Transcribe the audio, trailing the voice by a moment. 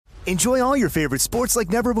Enjoy all your favorite sports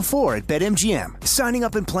like never before at BetMGM. Signing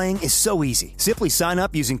up and playing is so easy. Simply sign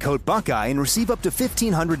up using code Buckeye and receive up to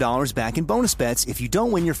 $1,500 back in bonus bets if you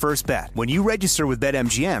don't win your first bet. When you register with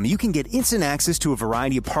BetMGM, you can get instant access to a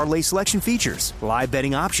variety of parlay selection features, live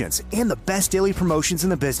betting options, and the best daily promotions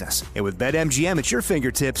in the business. And with BetMGM at your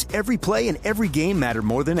fingertips, every play and every game matter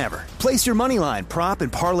more than ever. Place your moneyline, prop,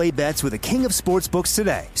 and parlay bets with the king of sportsbooks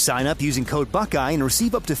today. Sign up using code Buckeye and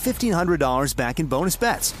receive up to $1,500 back in bonus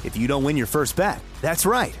bets if you don't win your first bet. That's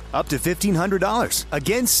right, up to $1,500.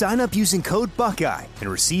 Again, sign up using code Buckeye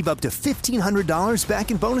and receive up to $1,500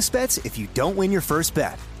 back in bonus bets if you don't win your first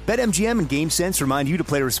bet. BetMGM and GameSense remind you to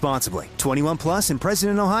play responsibly. 21 plus and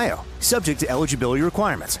present in Ohio. Subject to eligibility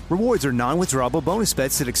requirements. Rewards are non-withdrawable bonus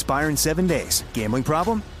bets that expire in 7 days. Gambling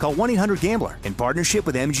problem? Call 1-800-GAMBLER in partnership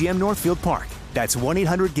with MGM Northfield Park. That's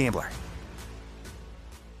 1-800-GAMBLER.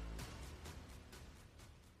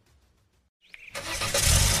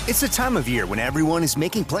 It's the time of year when everyone is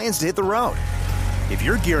making plans to hit the road. If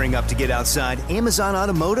you're gearing up to get outside, Amazon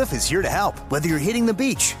Automotive is here to help. Whether you're hitting the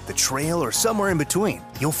beach, the trail, or somewhere in between,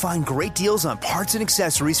 you'll find great deals on parts and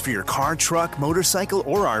accessories for your car, truck, motorcycle,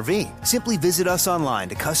 or RV. Simply visit us online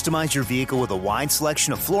to customize your vehicle with a wide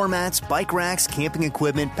selection of floor mats, bike racks, camping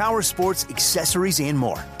equipment, power sports, accessories, and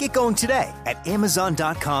more. Get going today at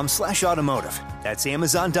Amazon.com/automotive. That's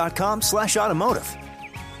Amazon.com/automotive.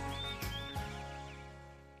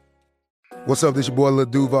 What's up, this your boy Lil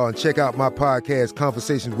Duval, and check out my podcast,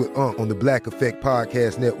 Conversations with Unc, on the Black Effect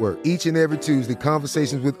Podcast Network. Each and every Tuesday,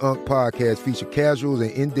 Conversations with Unc podcast feature casual and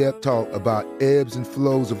in-depth talk about ebbs and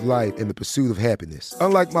flows of life and the pursuit of happiness.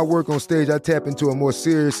 Unlike my work on stage, I tap into a more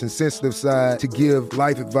serious and sensitive side to give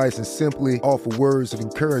life advice and simply offer words of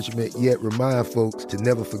encouragement, yet remind folks to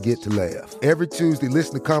never forget to laugh. Every Tuesday,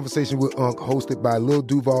 listen to Conversations with Unc, hosted by Lil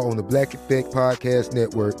Duval on the Black Effect Podcast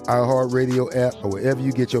Network, iHeartRadio app, or wherever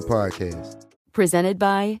you get your podcasts. Presented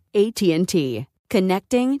by AT&T.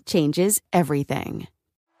 Connecting changes everything.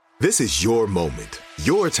 This is your moment,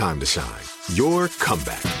 your time to shine, your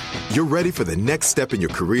comeback. You're ready for the next step in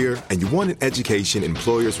your career, and you want an education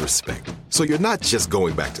employers respect. So you're not just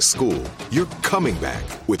going back to school, you're coming back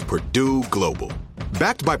with Purdue Global.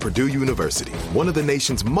 Backed by Purdue University, one of the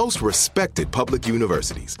nation's most respected public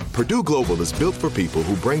universities, Purdue Global is built for people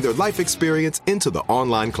who bring their life experience into the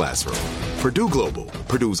online classroom. Purdue Global,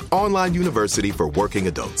 Purdue's online university for working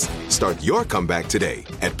adults. Start your comeback today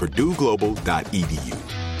at purdueglobal.edu.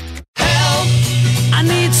 Help! I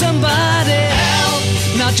need somebody. Help!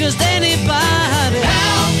 Not just anybody.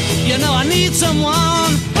 Help! You know I need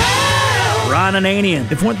someone. Ron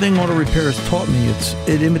Ananian. If one thing auto repair has taught me,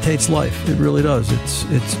 it imitates life. It really does.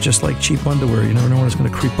 It's just like cheap underwear. You never know when it's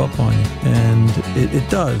going to creep up on you. And it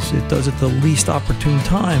does. It does at the least opportune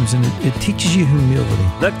times, and it teaches you humility.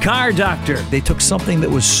 The Car Doctor. They took something that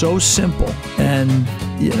was so simple and,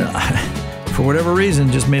 for whatever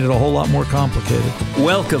reason, just made it a whole lot more complicated.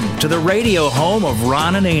 Welcome to the radio home of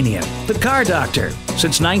Ron Ananian, the Car Doctor.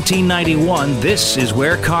 Since 1991, this is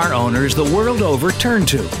where car owners the world over turn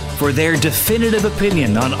to for their definitive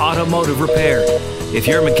opinion on automotive repair. If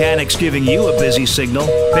your mechanic's giving you a busy signal,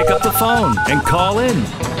 pick up the phone and call in.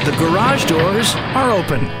 The garage doors are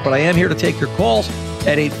open. But I am here to take your calls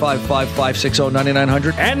at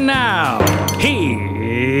 855-560-9900. And now,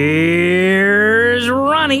 here's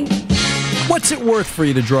Ronnie. What's it worth for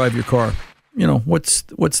you to drive your car? Where's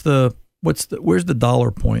the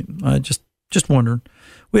dollar point? Just wondering.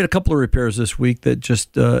 We had a couple of repairs this week that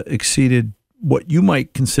just exceeded what you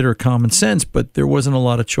might consider common sense, but there wasn't a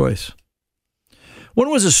lot of choice.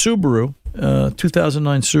 One was a Subaru,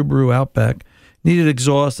 2009 Subaru Outback. Needed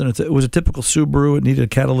exhaust, and it was a typical Subaru. It needed a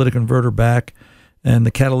catalytic converter back, and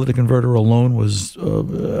the catalytic converter alone was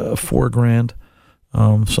 $4,000,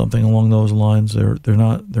 something along those lines. They're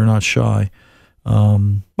not shy.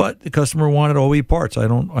 But the customer wanted OE parts. I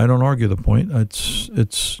don't argue the point. It's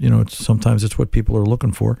sometimes it's what people are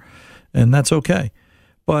looking for, and that's okay.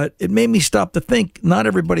 But it made me stop to think. Not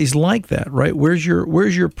everybody's like that, right? Where's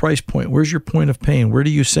your price point? Where's your point of pain? Where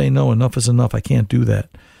do you say no? Enough is enough. I can't do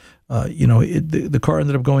that. The car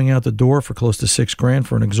ended up going out the door for close to $6,000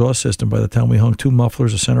 for an exhaust system. By the time we hung 2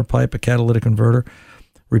 mufflers, a center pipe, a catalytic converter,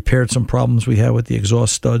 repaired some problems we had with the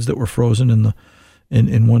exhaust studs that were frozen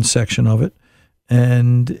in one section of it.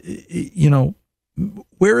 And,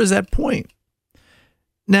 where is that point?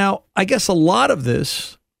 Now, I guess a lot of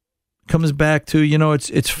this comes back to,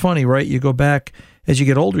 it's funny, right? You go back, as you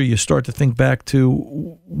get older, you start to think back to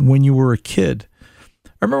when you were a kid.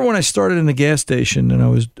 I remember when I started in the gas station and I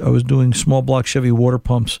was doing small block Chevy water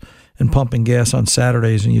pumps and pumping gas on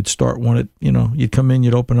Saturdays, and you'd start you'd come in,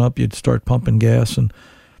 you'd open up, you'd start pumping gas, and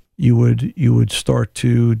you would start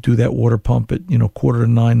to do that water pump at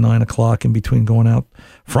 8:45, 9 o'clock in between going out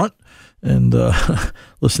front and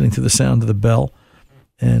listening to the sound of the bell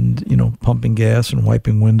and pumping gas and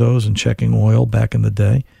wiping windows and checking oil back in the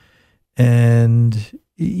day. And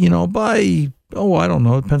by I don't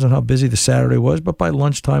know, it depends on how busy the Saturday was, but by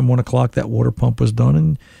lunchtime, 1 o'clock, that water pump was done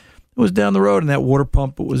and it was down the road. And that water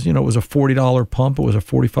pump, it was a $40 pump, it was a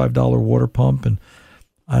 $45 water pump, and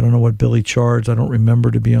I don't know what Billy charged. I don't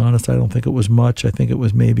remember, to be honest. I don't think it was much. I think it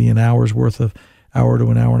was maybe an hour's worth of hour to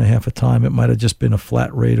an hour and a half of time. It might have just been a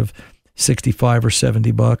flat rate of $65 or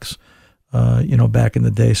 $70, back in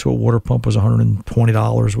the day. So a water pump was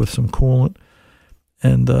 $120 with some coolant.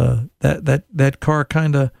 And that car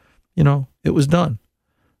kind of, it was done.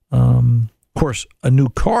 Of course, a new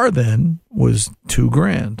car then was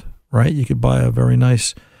 $2,000, right? You could buy a very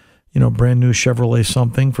nice, brand new Chevrolet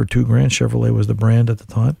something for $2,000. Chevrolet was the brand at the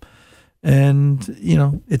time. And,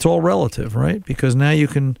 it's all relative, right? Because now you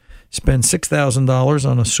can spend $6,000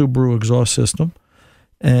 on a Subaru exhaust system.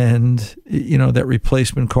 And, that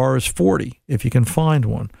replacement car is $40,000 if you can find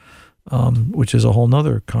one, which is a whole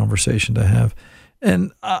nother conversation to have.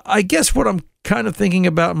 And I guess what I'm kind of thinking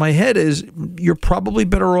about in my head is you're probably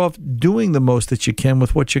better off doing the most that you can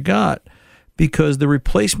with what you got, because the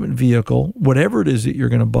replacement vehicle, whatever it is that you're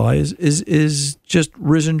going to buy, is just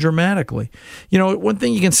risen dramatically. One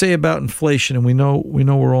thing you can say about inflation, and we know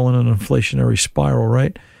we're all in an inflationary spiral,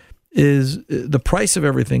 right, is the price of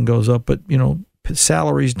everything goes up, but,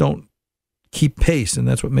 salaries don't keep pace, and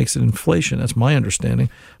that's what makes it inflation. That's my understanding.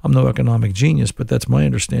 I'm no economic genius, but that's my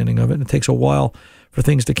understanding of it, and it takes a while for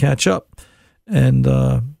things to catch up. And,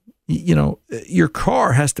 your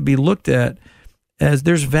car has to be looked at as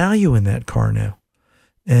there's value in that car now,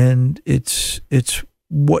 and it's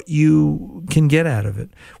what you can get out of it.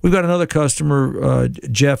 We've got another customer,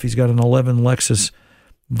 Jeff. He's got an 11 Lexus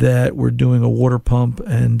that we're doing a water pump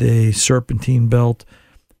and a serpentine belt.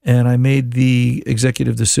 And I made the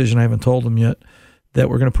executive decision, I haven't told him yet, that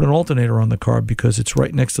we're going to put an alternator on the car because it's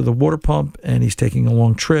right next to the water pump and he's taking a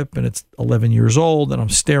long trip and it's 11 years old and I'm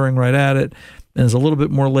staring right at it and there's a little bit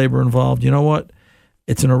more labor involved. You know what?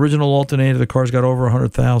 It's an original alternator. The car's got over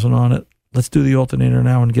 100,000 on it. Let's do the alternator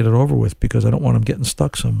now and get it over with because I don't want him getting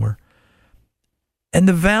stuck somewhere. And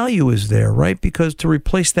the value is there, right? Because to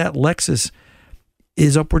replace that Lexus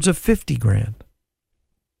is upwards of $50,000.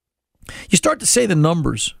 You start to say the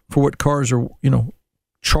numbers for what cars are,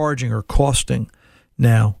 charging or costing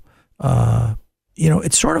now.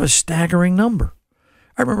 It's sort of a staggering number.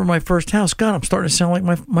 I remember my first house. God, I'm starting to sound like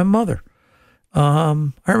my mother.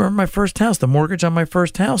 I remember my first house. The mortgage on my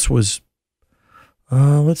first house was,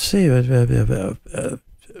 let's see, I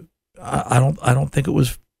don't think it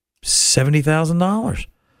was $70,000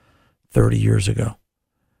 30 years ago.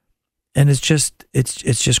 And it's just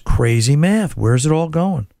crazy math. Where's it all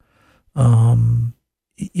going?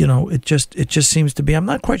 It just seems to be, I'm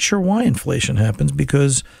not quite sure why inflation happens,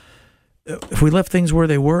 because if we left things where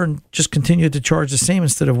they were and just continued to charge the same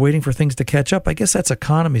instead of waiting for things to catch up, I guess that's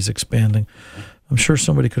economies expanding. I'm sure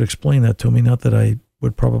somebody could explain that to me. Not that I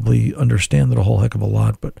would probably understand it a whole heck of a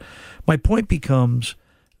lot, but my point becomes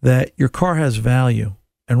that your car has value.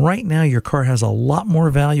 And right now your car has a lot more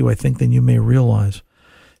value, I think, than you may realize.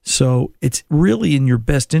 So it's really in your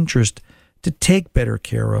best interest to take better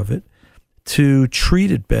care of it, to treat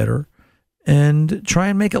it better, and try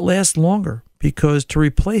and make it last longer, because to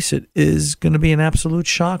replace it is going to be an absolute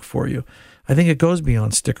shock for you. I think it goes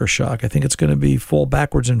beyond sticker shock. I think it's going to be fall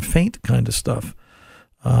backwards and faint kind of stuff.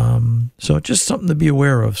 So just something to be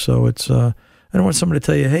aware of. So it's I don't want somebody to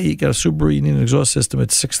tell you, hey, you got a Subaru, you need an exhaust system,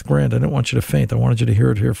 it's $6,000. I don't want you to faint. I wanted you to hear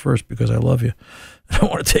it here first because I love you. I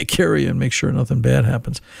want to take care of you and make sure nothing bad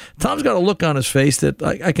happens. Tom's got a look on his face that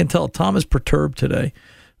I can tell Tom is perturbed today.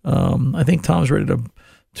 I think Tom's ready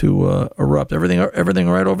to erupt. Everything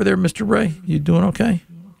all right over there, Mr. Ray? You doing okay?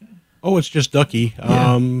 Oh, it's just Ducky.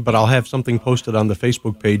 Yeah. But I'll have something posted on the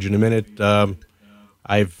Facebook page in a minute.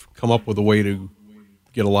 I've come up with a way to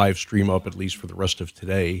get a live stream up at least for the rest of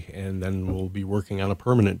today, and then we'll be working on a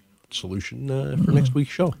permanent solution for next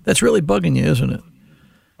week's show. That's really bugging you, isn't it?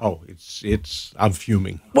 Oh, I'm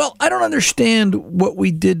fuming. Well, I don't understand what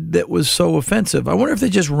we did that was so offensive. I wonder if they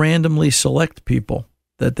just randomly select people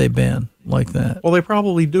that they ban like that. Well, they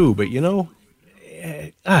probably do, but yeah,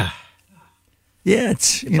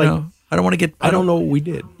 it's like, I don't want to get. I don't know what we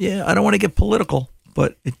did. Yeah, I don't want to get political,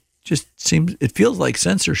 but it just feels like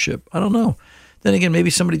censorship. I don't know. Then again, maybe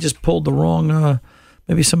somebody just pulled the wrong.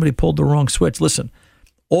 Maybe somebody pulled the wrong switch. Listen,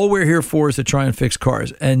 all we're here for is to try and fix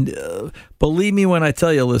cars, and believe me when I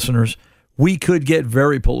tell you, listeners, we could get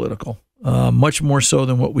very political. much more so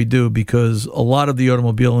than what we do, because a lot of the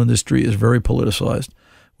automobile industry is very politicized.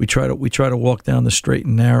 We try to walk down the straight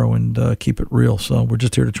and narrow and keep it real. So we're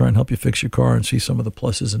just here to try and help you fix your car and see some of the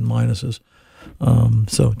pluses and minuses.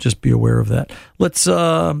 So just be aware of that. Let's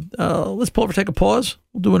pull over, take a pause.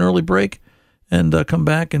 We'll do an early break and come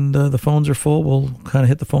back, and the phones are full. We'll kind of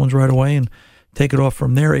hit the phones right away and take it off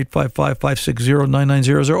from there.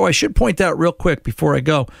 855-560-9900. Oh, I should point out real quick before I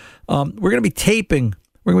go, we're going to be taping.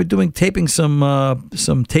 We're going to be taping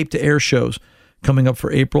some tape to air shows coming up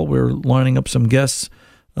for April. We're lining up some guests,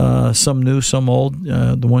 some new, some old,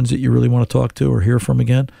 the ones that you really want to talk to or hear from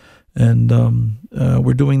again. And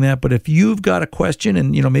we're doing that. But if you've got a question,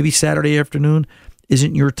 and maybe Saturday afternoon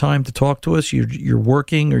isn't your time to talk to us, you're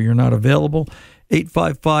working or you're not available,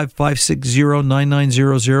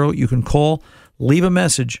 855-560-9900. You can call, leave a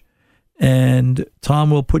message, and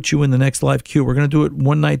Tom will put you in the next live queue. We're going to do it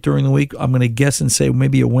one night during the week. I'm going to guess and say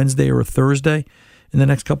maybe a Wednesday or a Thursday in the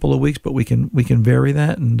next couple of weeks, but we can vary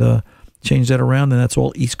that and change that around, and that's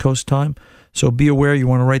all East Coast time. So be aware, you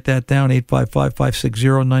want to write that down,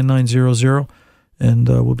 855-560-9900, and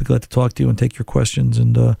we'll be glad to talk to you and take your questions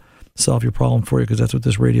and solve your problem for you, because that's what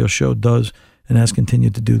this radio show does and has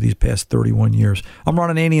continued to do these past 31 years. I'm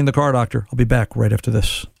Ron Ananian, the Car Doctor. I'll be back right after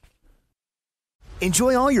this.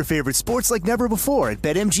 Enjoy all your favorite sports like never before at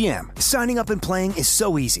BetMGM. Signing up and playing is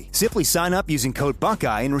so easy. Simply sign up using code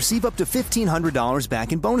Buckeye and receive up to $1,500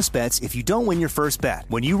 back in bonus bets if you don't win your first bet.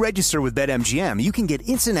 When you register with BetMGM, you can get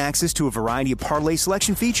instant access to a variety of parlay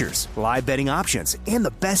selection features, live betting options, and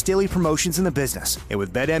the best daily promotions in the business. And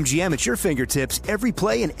with BetMGM at your fingertips, every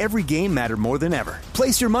play and every game matter more than ever.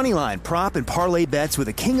 Place your moneyline, prop, and parlay bets with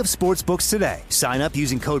the king of sportsbooks today. Sign up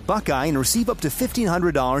using code Buckeye and receive up to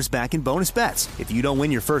 $1,500 back in bonus bets if you don't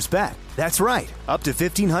win your first bet. That's right, up to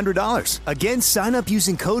 $1,500. Again, sign up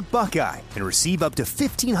using code Buckeye and receive up to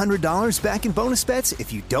 $1,500 back in bonus bets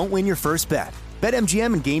if you don't win your first bet.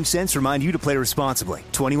 BetMGM and GameSense remind you to play responsibly.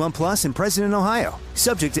 21 plus and present in Ohio.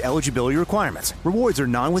 Subject to eligibility requirements. Rewards are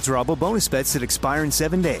non-withdrawable bonus bets that expire in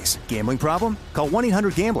 7 days. Gambling problem? Call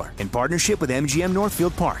 1-800-GAMBLER in partnership with MGM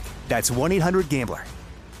Northfield Park. That's 1-800-GAMBLER.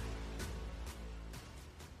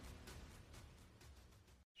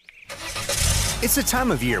 It's the time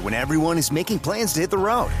of year when everyone is making plans to hit the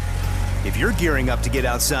road. If you're gearing up to get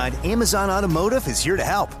outside, Amazon Automotive is here to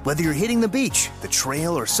help. Whether you're hitting the beach, the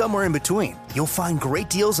trail, or somewhere in between, you'll find great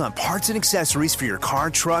deals on parts and accessories for your car,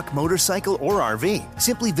 truck, motorcycle, or RV.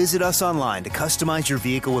 Simply visit us online to customize your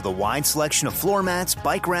vehicle with a wide selection of floor mats,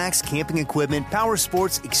 bike racks, camping equipment, power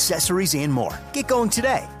sports, accessories, and more. Get going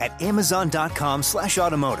today at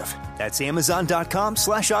Amazon.com/automotive. That's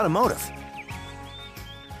Amazon.com/automotive.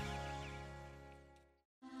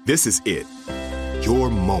 This is it. Your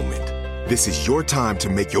moment. This is your time to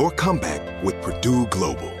make your comeback with Purdue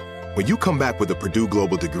Global. When you come back with a Purdue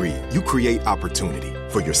Global degree, you create opportunity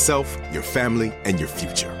for yourself, your family, and your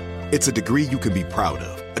future. It's a degree you can be proud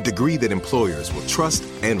of, a degree that employers will trust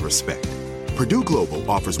and respect. Purdue Global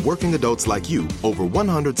offers working adults like you over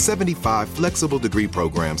 175 flexible degree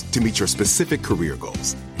programs to meet your specific career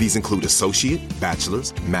goals. These include associate,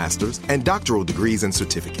 bachelor's, master's, and doctoral degrees and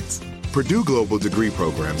certificates. Purdue Global degree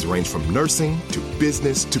programs range from nursing to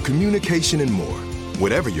business to communication and more.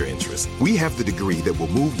 Whatever your interest, we have the degree that will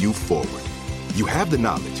move you forward. You have the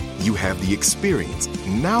knowledge, you have the experience.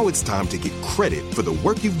 Now it's time to get credit for the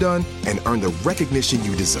work you've done and earn the recognition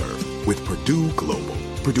you deserve with Purdue Global,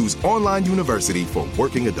 Purdue's online university for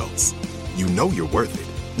working adults. You know you're worth it.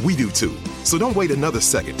 We do too. So don't wait another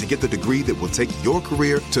second to get the degree that will take your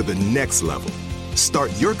career to the next level.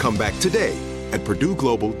 Start your comeback today at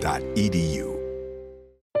purdueglobal.edu.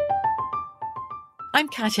 I'm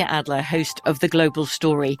Katya Adler, host of The Global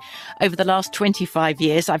Story. Over the last 25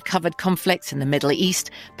 years, I've covered conflicts in the Middle East,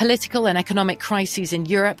 political and economic crises in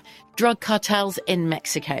Europe, drug cartels in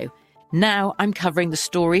Mexico. Now I'm covering the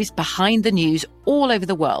stories behind the news all over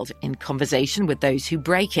the world in conversation with those who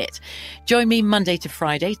break it. Join me Monday to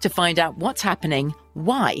Friday to find out what's happening,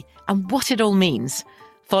 why, and what it all means.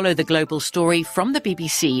 Follow The Global Story from the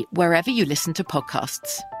BBC wherever you listen to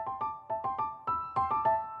podcasts.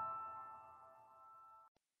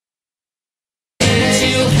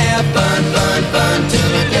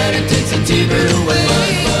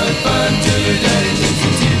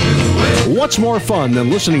 What's more fun than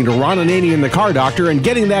listening to Ron Ananian, the Car Doctor, and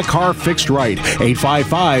getting that car fixed right?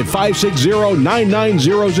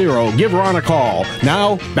 855-560-9900. Give Ron a call.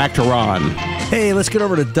 Now, back to Ron. Hey, let's get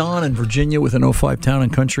over to Don in Virginia with an 05 Town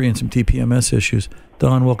and Country and some TPMS issues.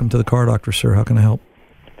 Don, welcome to the Car Doctor, sir. How can I help?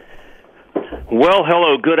 Well,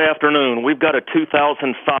 hello, good afternoon. We've got a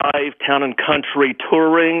 2005 Town and Country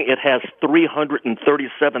Touring. It has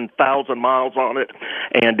 337,000 miles on it,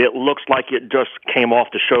 and it looks like it just came off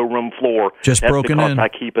the showroom floor. Just That's broken because in. I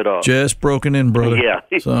keep it up. Just broken in, brother. Yeah.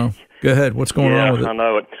 So, go ahead. What's going on with it? I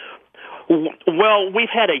know it. Well, we've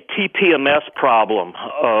had a TPMS problem.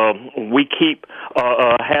 We keep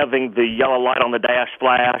having the yellow light on the dash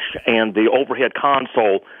flash, and the overhead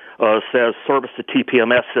console says service the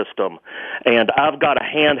TPMS system. And I've got a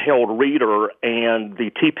handheld reader, and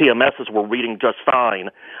the TPMSs were reading just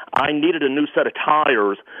fine. I needed a new set of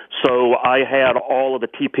tires, so I had all of the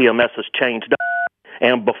TPMSs changed up.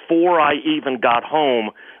 And before I even got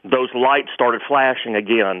home, those lights started flashing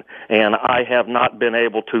again, and I have not been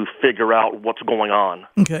able to figure out what's going on.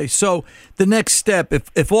 Okay, so the next step,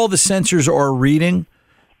 if all the sensors are reading,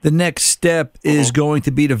 the next step is going to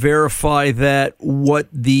be to verify that what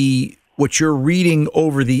you're reading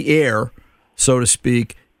over the air, so to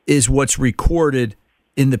speak, is what's recorded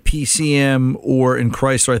in the PCM, or in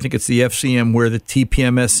Chrysler, I think it's the FCM, where the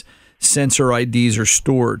TPMS sensor IDs are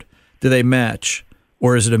stored. Do they match,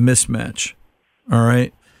 or is it a mismatch? All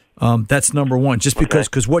right, that's number one. Just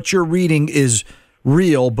because what you're reading is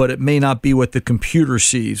real, but it may not be what the computer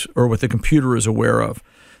sees or what the computer is aware of.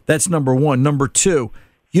 That's number one. Number two,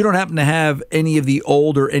 you don't happen to have any of the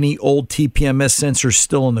old TPMS sensors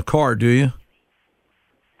still in the car, do you?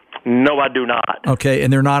 No, I do not. Okay,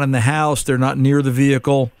 and they're not in the house. They're not near the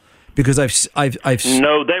vehicle, because I've.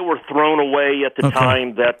 No, they were thrown away at the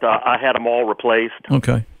time that I had them all replaced.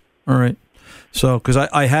 Okay, all right. So, because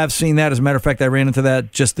I have seen that. As a matter of fact, I ran into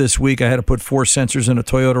that just this week. I had to put 4 sensors in a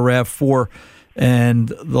Toyota RAV4, and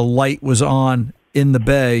the light was on in the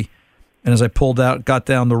bay. And as I got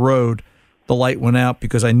down the road, the light went out,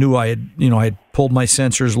 because I knew I had pulled my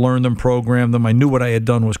sensors, learned them, programmed them. I knew what I had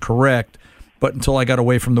done was correct. But until I got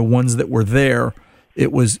away from the ones that were there,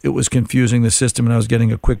 it was confusing the system, and I was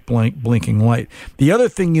getting a quick blinking light. The other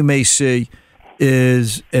thing you may see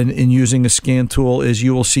is, in using a scan tool, is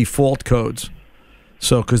you will see fault codes.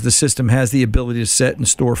 So, because the system has the ability to set and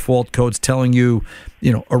store fault codes telling you,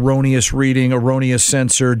 erroneous reading, erroneous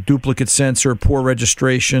sensor, duplicate sensor, poor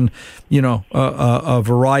registration, a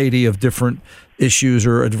variety of different issues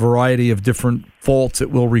or a variety of different faults it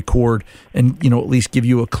will record, and, at least give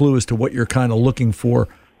you a clue as to what you're kind of looking for.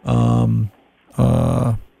 If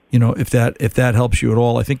that helps you at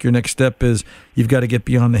all. I think your next step is you've got to get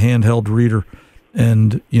beyond the handheld reader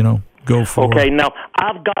and, go for it. Okay, now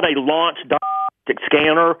I've got a launch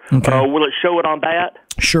scanner. Okay. Will it show it on that?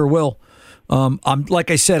 Sure will.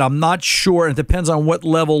 Like I said, I'm not sure. It depends on what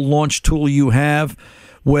level launch tool you have.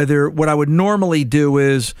 What I would normally do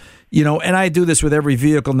is, and I do this with every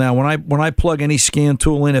vehicle now. When I plug any scan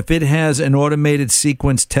tool in, if it has an automated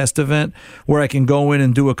sequence test event where I can go in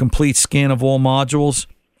and do a complete scan of all modules,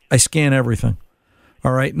 I scan everything.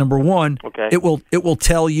 All right. Number one, it will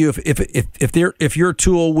tell you if your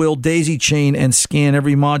tool will daisy chain and scan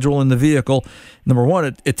every module in the vehicle. Number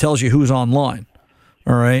one, it tells you who's online.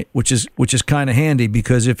 All right, which is kind of handy,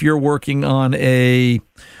 because if you're working on if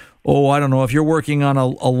you're working on a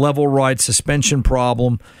level ride suspension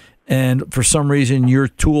problem, and for some reason your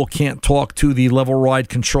tool can't talk to the level ride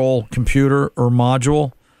control computer or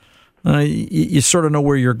module, you sort of know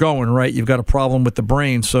where you're going, right? You've got a problem with the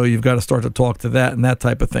brain, so you've got to start to talk to that and that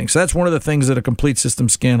type of thing. So that's one of the things that a complete system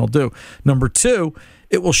scan will do. Number two,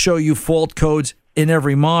 it will show you fault codes in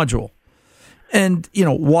every module. And,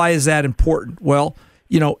 why is that important? Well,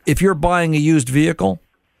 if you're buying a used vehicle,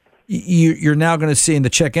 you're now going to see, in the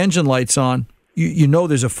check engine light's on, you know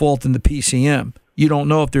there's a fault in the PCM. You don't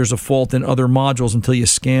know if there's a fault in other modules until you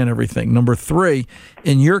scan everything. Number three,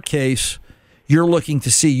 in your case, you're looking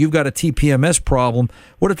to see you've got a TPMS problem.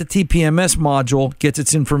 What if the TPMS module gets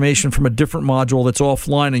its information from a different module that's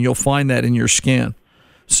offline, and you'll find that in your scan?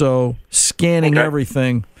 So scanning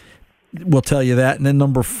everything will tell you that. And then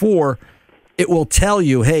number four, it will tell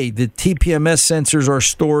you, hey, the TPMS sensors are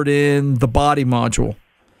stored in the body module.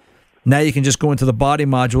 Now you can just go into the body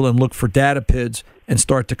module and look for data PIDs and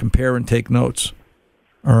start to compare and take notes.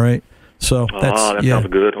 All right? So that sounds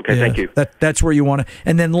good. Okay, thank you. That's where you want to.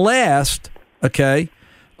 And then last, okay,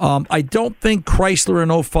 I don't think Chrysler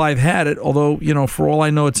in 05 had it, although, for all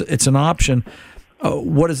I know, it's an option.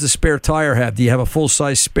 What does the spare tire have? Do you have a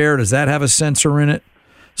full-size spare? Does that have a sensor in it?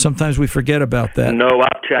 Sometimes we forget about that. No,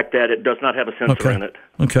 I've checked that. It does not have a sensor in it.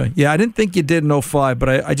 Okay. Yeah, I didn't think you did in 05,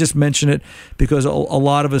 but I just mention it because a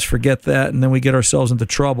lot of us forget that, and then we get ourselves into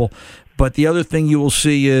trouble. But the other thing you will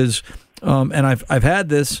see is, and I've had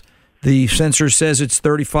this, the sensor says it's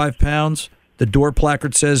 35 pounds. The door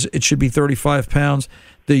placard says it should be 35 pounds.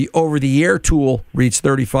 The over-the-air tool reads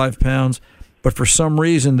 35 pounds. but for some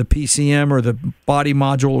reason the PCM or the body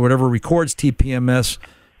module or whatever records TPMS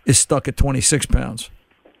is stuck at 26 pounds.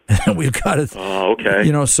 And we've got to,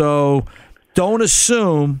 okay. So don't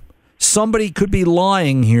assume somebody could be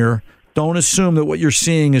lying here. Don't assume that what you're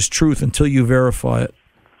seeing is truth until you verify it.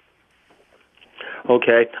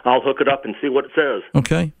 Okay, I'll hook it up and see what it says.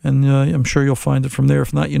 Okay, and I'm sure you'll find it from there.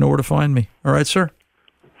 If not, you know where to find me. All right, sir?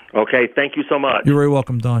 Okay, thank you so much. You're very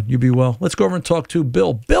welcome, Don. You be well. Let's go over and talk to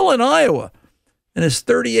Bill. Bill in Iowa and his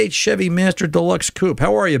 38 Chevy Master Deluxe Coupe.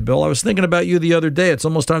 How are you, Bill? I was thinking about you the other day. It's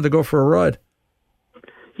almost time to go for a ride.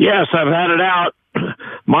 Yes, I've had it out.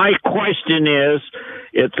 My question is,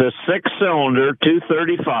 it's a 6-cylinder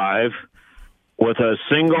 235 with a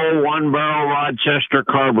single one-barrel Rochester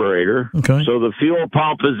carburetor. Okay. So the fuel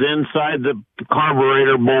pump is inside the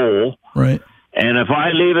carburetor bowl. Right. And if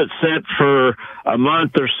I leave it set for a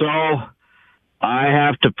month or so, I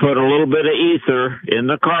have to put a little bit of ether in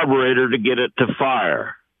the carburetor to get it to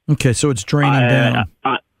fire. Okay, so it's draining down.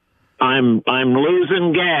 I'm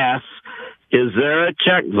losing gas. Is there a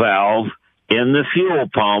check valve in the fuel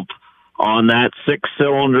pump on that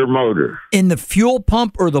 6-cylinder motor? In the fuel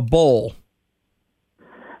pump or the bowl?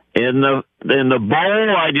 In the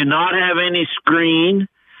bowl, I do not have any screen.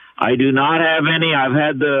 I do not have any. I've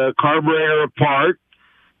had the carburetor apart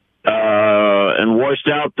and washed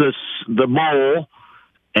out the bowl,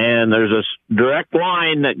 and there's a direct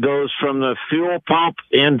line that goes from the fuel pump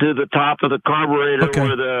into the top of the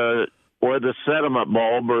carburetor where the sediment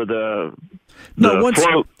bulb or the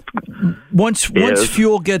float once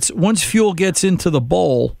fuel gets into the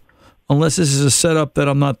bowl, unless this is a setup that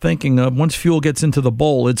I'm not thinking of, once fuel gets into the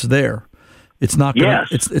bowl, it's there. It's not going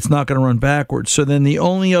it's not going to run backwards. So then the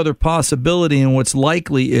only other possibility and what's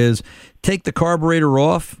likely is take the carburetor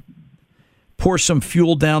off, pour some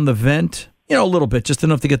fuel down the vent, a little bit, just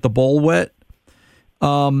enough to get the bowl wet,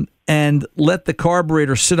 and let the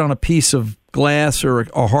carburetor sit on a piece of glass or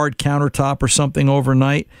a hard countertop or something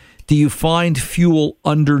overnight. Do you find fuel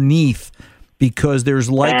underneath? Because there's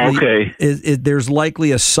likely there's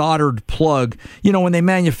likely a soldered plug. When they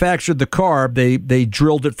manufactured the carb, they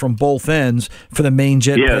drilled it from both ends for the main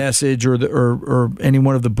jet passage or any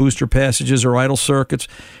one of the booster passages or idle circuits,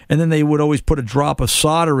 and then they would always put a drop of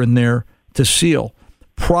solder in there to seal.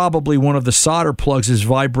 Probably one of the solder plugs is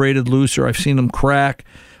vibrated loose, or I've seen them crack.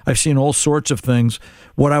 I've seen all sorts of things.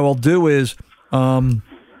 What I will do is,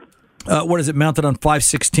 what is it, mounted on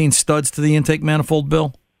 5/16 studs to the intake manifold,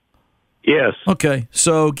 Bill? Yes. Okay,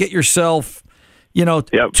 so get yourself,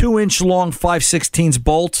 2-inch long 5/16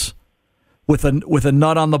 bolts with a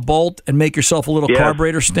nut on the bolt, and make yourself a little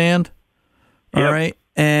carburetor stand. All right,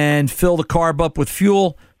 and fill the carb up with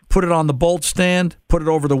fuel. Put it on the bolt stand. Put it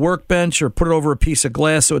over the workbench, or put it over a piece of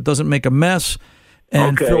glass so it doesn't make a mess.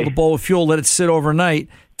 And fill the bowl with fuel. Let it sit overnight.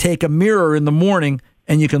 Take a mirror in the morning,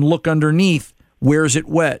 and you can look underneath. Where's it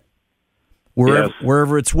wet?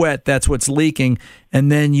 Wherever it's wet, that's what's leaking.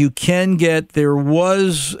 And then you can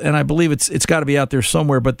and I believe it's got to be out there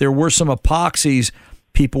somewhere, but there were some epoxies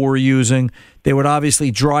people were using. They would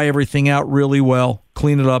obviously dry everything out really well,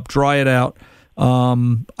 clean it up, dry it out.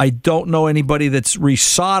 I don't know anybody that's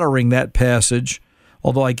resoldering that passage,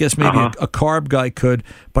 although I guess maybe a carb guy could,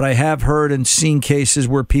 but I have heard and seen cases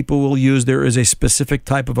where people will use, there is a specific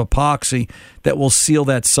type of epoxy that will seal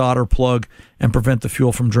that solder plug and prevent the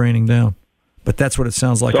fuel from draining down. But that's what it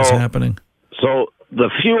sounds like is happening. So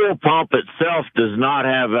the fuel pump itself does not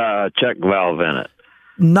have a check valve in it?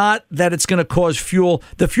 Not that it's going to cause fuel.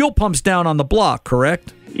 The fuel pump's down on the block,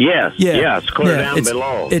 correct? Yes. Yeah. Yes, clear down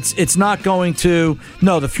below. It's not going to...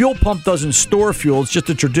 No, the fuel pump doesn't store fuel. It's just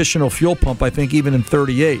a traditional fuel pump, I think, even in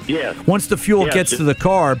 38. Yes. Once the fuel gets to the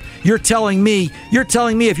carb, you're telling me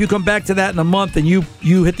if you come back to that in a month and you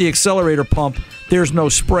hit the accelerator pump, there's no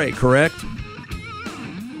spray, correct?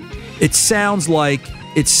 It sounds like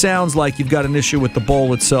you've got an issue with the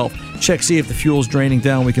bowl itself. Check, see if the fuel's draining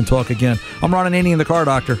down. We can talk again. I'm Ron Ananian, the Car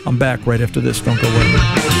Doctor. I'm back right after this. Don't go away.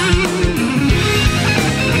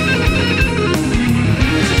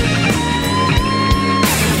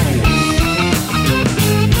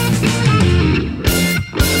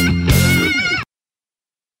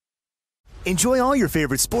 Enjoy all your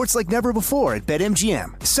favorite sports like never before at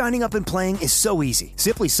BetMGM. Signing up and playing is so easy.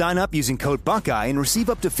 Simply sign up using code Buckeye and receive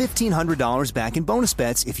up to $1,500 back in bonus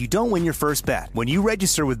bets if you don't win your first bet. When you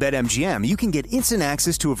register with BetMGM, you can get instant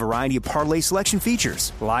access to a variety of parlay selection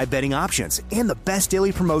features, live betting options, and the best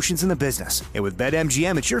daily promotions in the business. And with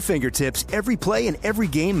BetMGM at your fingertips, every play and every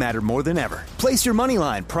game matter more than ever. Place your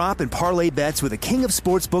moneyline, prop, and parlay bets with the king of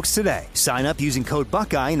sportsbooks today. Sign up using code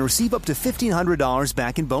Buckeye and receive up to $1,500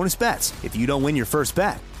 back in bonus bets. If you you don't win your first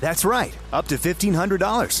bet. That's right, up to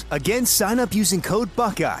 $1,500. Again, sign up using code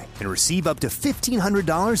Buckeye and receive up to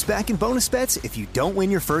 $1,500 back in bonus bets if you don't win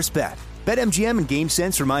your first bet. BetMGM and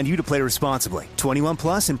GameSense remind you to play responsibly. 21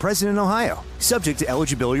 plus and present in Ohio. Subject to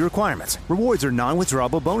eligibility requirements. Rewards are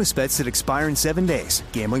non-withdrawable bonus bets that expire in 7 days.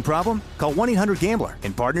 Gambling problem? Call 1-800-GAMBLER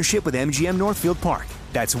in partnership with MGM Northfield Park.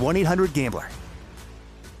 That's 1-800-GAMBLER.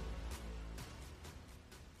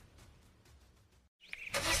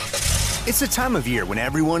 It's the time of year when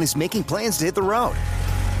everyone is making plans to hit the road.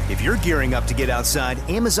 If you're gearing up to get outside,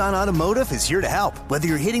 Amazon Automotive is here to help. Whether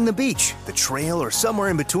you're hitting the beach, the trail, or somewhere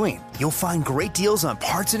in between, you'll find great deals on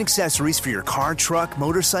parts and accessories for your car, truck,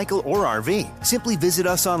 motorcycle, or RV. Simply visit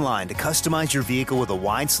us online to customize your vehicle with a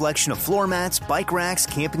wide selection of floor mats, bike racks,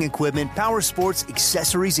 camping equipment, power sports,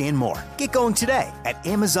 accessories, and more. Get going today at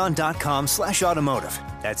Amazon.com/automotive.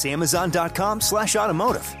 That's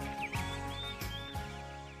Amazon.com/automotive.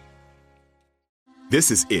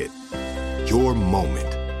 This is it. Your moment.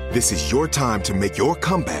 This is your time to make your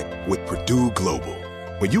comeback with Purdue Global.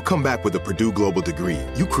 When you come back with a Purdue Global degree,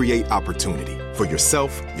 you create opportunity for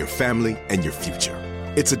yourself, your family, and your future.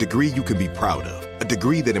 It's a degree you can be proud of, a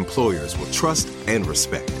degree that employers will trust and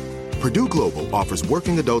respect. Purdue Global offers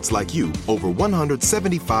working adults like you over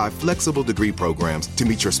 175 flexible degree programs to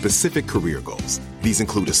meet your specific career goals. These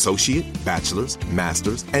include associate, bachelor's,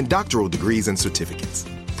 master's, and doctoral degrees and certificates.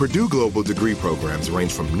 Purdue Global degree programs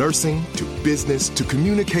range from nursing to business to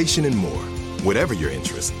communication and more. Whatever your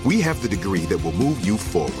interest, we have the degree that will move you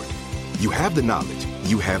forward. You have the knowledge,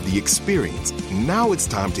 you have the experience. Now it's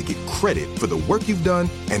time to get credit for the work you've done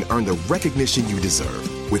and earn the recognition you deserve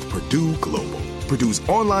with Purdue Global, Purdue's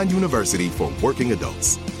online university for working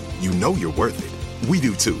adults. You know you're worth it. We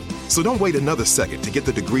do too. So don't wait another second to get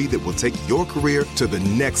the degree that will take your career to the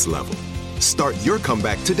next level. Start your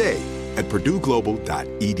comeback today at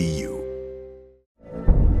purdueglobal.edu.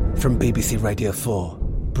 From BBC Radio 4,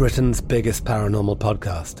 Britain's biggest paranormal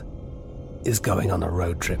podcast is going on a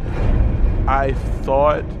road trip. I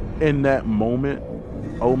thought in that moment,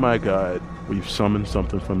 oh my God, we've summoned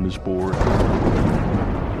something from this board.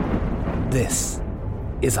 This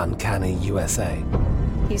is Uncanny USA.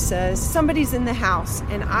 He says, somebody's in the house,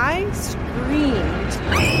 and I screamed.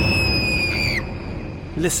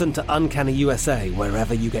 Listen to Uncanny USA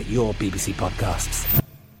wherever you get your BBC podcasts,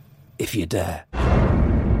 if you dare.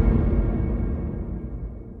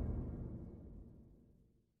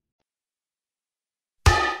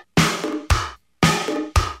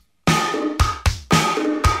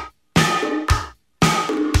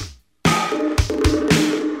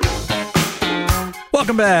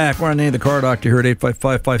 Welcome back. We're on the Car Doctor here at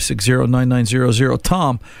 855-560-9900.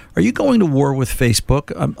 Tom, are you going to war with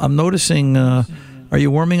Facebook? I'm noticing... Are you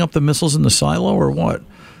warming up the missiles in the silo or what?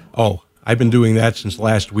 Oh, I've been doing that since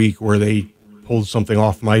last week, where they pulled something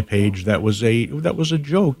off my page that was a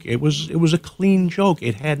joke. It was a clean joke.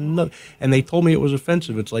 It had no, and they told me it was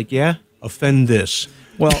offensive. It's like, yeah, offend this.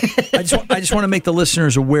 Well, I just want to make the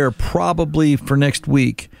listeners aware, probably for next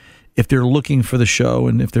week, if they're looking for the show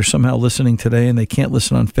and if they're somehow listening today and they can't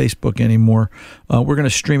listen on Facebook anymore, we're going to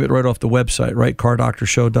stream it right off the website, right?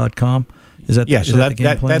 CarDoctorShow.com. Is that so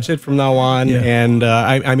that's it from now on. Yeah. And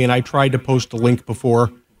I mean, I tried to post a link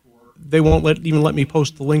before. They won't even let me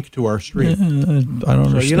post the link to our stream. I don't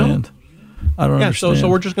understand. I don't understand. So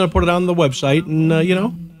we're just going to put it on the website, and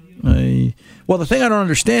well, the thing I don't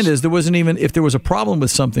understand is there wasn't even, if there was a problem with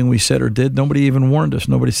something we said or did, nobody even warned us.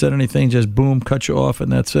 Nobody said anything. Just boom, cut you off,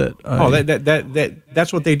 and that's it.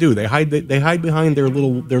 That's what they do. They hide behind their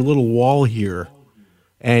little wall here.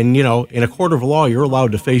 And in a court of law, you're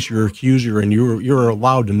allowed to face your accuser, and you're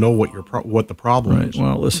allowed to know what the problem is.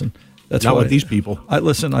 Well, listen, that's not with these people.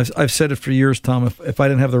 Listen, I've said it for years, Tom. If I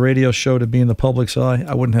didn't have the radio show to be in the public's eye,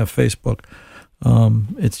 I wouldn't have Facebook.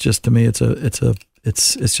 It's just, to me, it's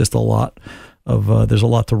just a lot of there's a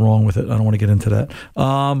lot to wrong with it. I don't want to get into that.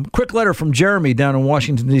 Quick letter from Jeremy down in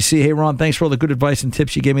Washington, D.C. Hey, Ron, thanks for all the good advice and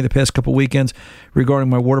tips you gave me the past couple weekends regarding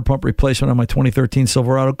my water pump replacement on my 2013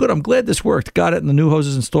 Silverado. Good. I'm glad this worked. Got it, and the new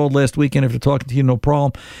hoses installed last weekend. After talking to you, no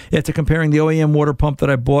problem. After comparing the OEM water pump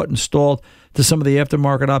that I bought and installed to some of the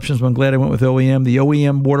aftermarket options, I'm glad I went with OEM. The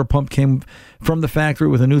OEM water pump came from the factory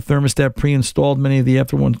with a new thermostat pre-installed. Many of the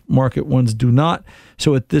aftermarket ones do not.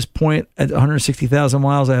 So at this point, at 160,000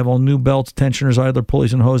 miles, I have all new belts, tensioners, idler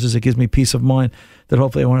pulleys, and hoses. It gives me peace of mind that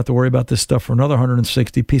hopefully I won't have to worry about this stuff for another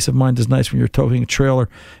 160. Peace of mind is nice when you're towing a trailer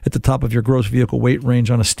at the top of your gross vehicle weight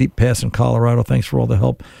range on a steep pass in Colorado. Thanks for all the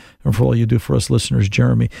help and for all you do for us listeners,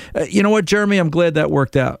 Jeremy. You know what, Jeremy? I'm glad that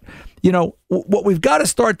worked out. What we've got to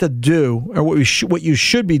start to do, or what you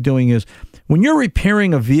should be doing, is when you're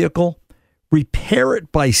repairing a vehicle, repair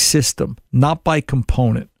it by system, not by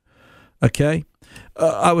component. Okay?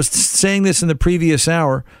 I was saying this in the previous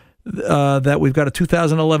hour that we've got a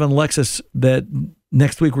 2011 Lexus that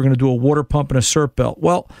next week we're going to do a water pump and a CERT belt.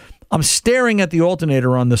 Well, I'm staring at the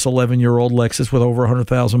alternator on this 11-year-old Lexus with over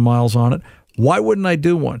 100,000 miles on it. Why wouldn't I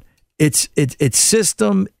do one? It's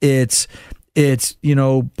system, it's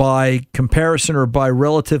by comparison or by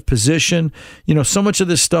relative position. So much of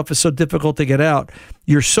this stuff is so difficult to get out.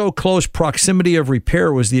 You're so close. Proximity of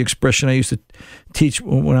repair was the expression I used to teach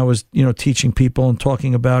when I was, teaching people and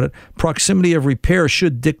talking about it. Proximity of repair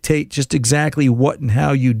should dictate just exactly what and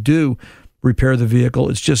how you do repair the vehicle.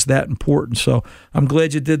 It's just that important. So I'm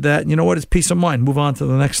glad you did that. And you know what? It's peace of mind. Move on to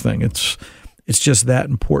the next thing. It's just that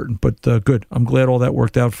important. But good. I'm glad all that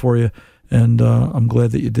worked out for you. And I'm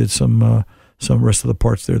glad that you did some rest of the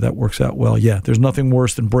parts there. That works out well. Yeah, there's nothing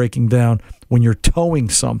worse than breaking down when you're towing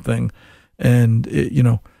something and,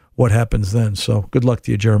 what happens then. So good luck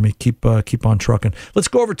to you, Jeremy. Keep on trucking. Let's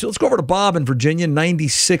go over to Bob in Virginia, 06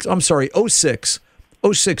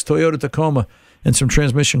 Toyota Tacoma, and some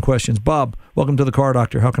transmission questions. Bob, welcome to the Car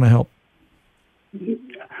Doctor. How can I help?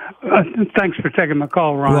 Thanks for taking my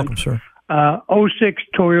call, Ron. You're welcome, sir. 06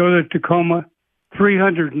 Toyota Tacoma,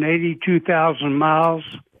 382,000 miles.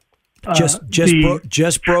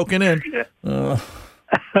 Just broken in.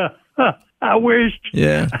 I wish.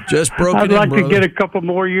 Yeah, just broken in, I'd like brother. to get a couple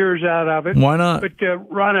more years out of it. Why not? But,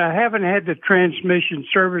 Ron, I haven't had the transmission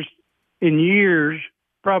service in years,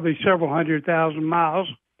 probably several 100,000 miles.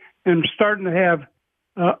 And I'm starting to have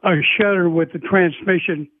a shudder with the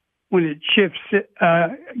transmission when it shifts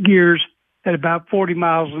gears at about 40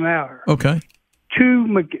 miles an hour. Okay. Two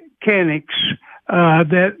mechanics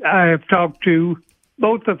that I have talked to,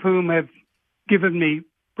 both of whom have given me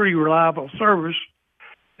pretty reliable service,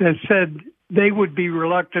 that said they would be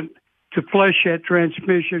reluctant to flush that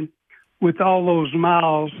transmission with all those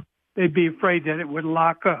miles. They'd be afraid that it would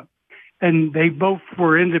lock up. And they both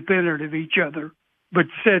were independent of each other, but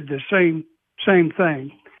said the same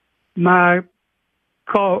thing. My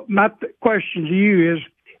question to you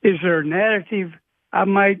is there an additive I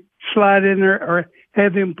might slide in there or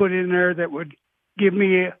have him put in there that would give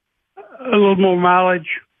me a little more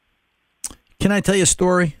mileage? Can I tell you a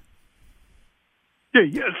story? Yeah,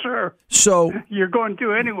 yes, sir. So you're going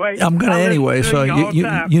to anyway. I'm going to anyway. So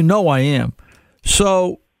you know I am.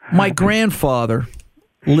 So my grandfather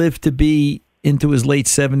lived to be into his late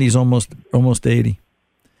 70s, almost 80.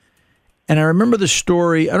 And I remember the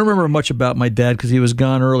story. I don't remember much about my dad because he was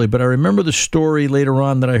gone early, but I remember the story later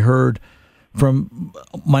on that I heard from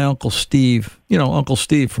my Uncle Steve, Uncle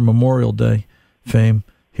Steve from Memorial Day fame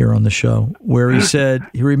here on the show, where he said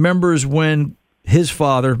he remembers when his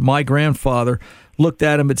father, my grandfather, looked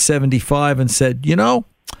at him at 75 and said,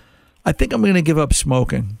 I think I'm going to give up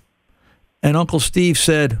smoking. And Uncle Steve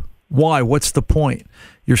said, why? What's the point?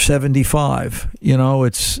 You're 75.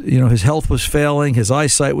 His health was failing. His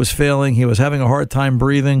eyesight was failing. He was having a hard time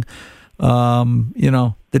breathing.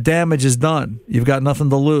 The damage is done. You've got nothing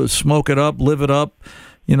to lose. Smoke it up, live it up,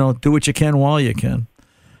 do what you can while you can.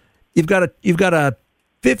 You've got a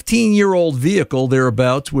 15-year-old vehicle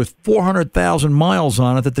thereabouts with 400,000 miles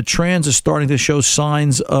on it that the trans is starting to show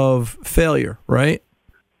signs of failure, right?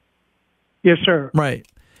 Yes, sir. Right.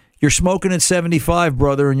 You're smoking at 75,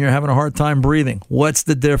 brother, and you're having a hard time breathing. What's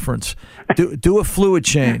the difference? Do a fluid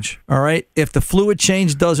change, all right? If the fluid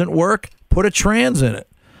change doesn't work, put a trans in it.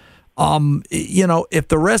 If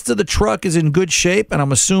the rest of the truck is in good shape, and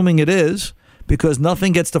I'm assuming it is, because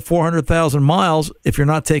nothing gets to 400,000 miles if you're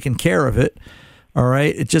not taking care of it, all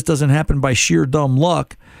right? It just doesn't happen by sheer dumb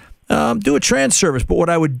luck. Do a trans service. But what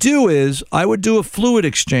I would do is I would do a fluid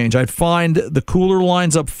exchange. I'd find the cooler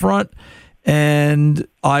lines up front, and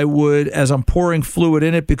I would, as I'm pouring fluid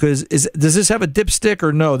in it, because does this have a dipstick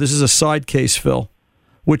or no? This is a side case fill.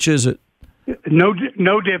 Which is it? No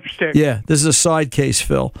dipstick. Yeah, this is a side case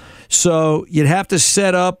fill. So you'd have to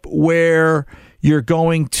set up where you're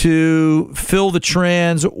going to fill the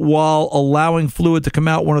trans while allowing fluid to come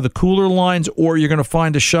out one of the cooler lines, or you're going to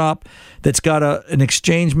find a shop that's got an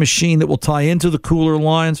exchange machine that will tie into the cooler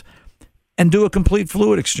lines and do a complete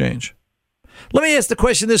fluid exchange. Let me ask the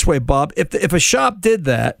question this way, Bob. If a shop did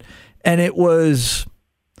that and it was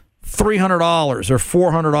 $300 or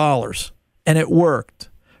 $400 and it worked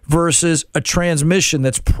versus a transmission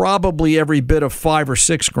that's probably every bit of $5,000 or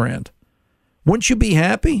 $6,000, wouldn't you be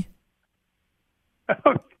happy?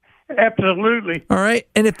 Absolutely. All right.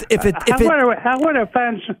 And how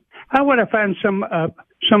would I find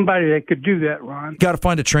somebody that could do that, Ron? Got to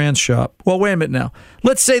find a trans shop. Well, wait a minute now.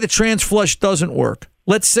 Let's say the trans flush doesn't work.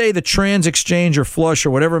 Let's say the trans exchange or flush or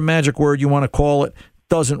whatever magic word you want to call it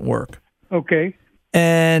doesn't work. Okay.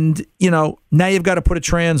 And, now you've got to put a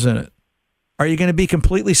trans in it. Are you going to be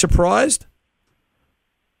completely surprised?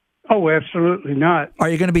 Oh, absolutely not. Are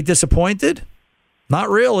you going to be disappointed? Not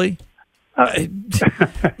really.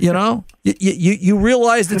 You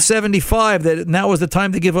realized at 75 that now was the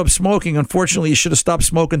time to give up smoking. Unfortunately, you should have stopped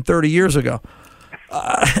smoking 30 years ago.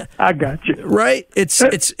 I got you. Right? It's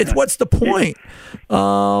what's the point?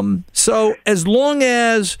 So as long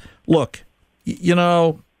as, look,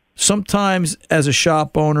 sometimes as a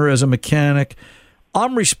shop owner, as a mechanic,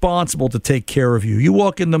 I'm responsible to take care of you. You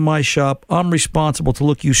walk into my shop, I'm responsible to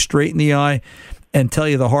look you straight in the eye and tell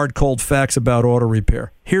you the hard, cold facts about auto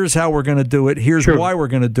repair. Here's how we're going to do it. Here's why we're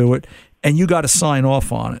going to do it. And you got to sign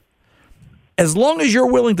off on it. As long as you're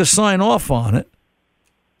willing to sign off on it,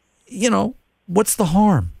 what's the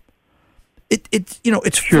harm?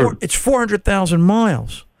 It's 400,000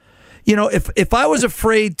 miles. If I was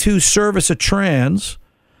afraid to service a trans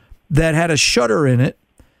that had a shutter in it,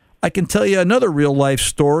 I can tell you another real life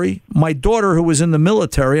story. My daughter, who was in the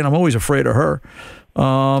military, and I'm always afraid of her,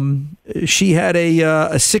 she had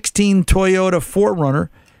a 16 Toyota 4Runner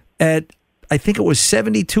at, I think it was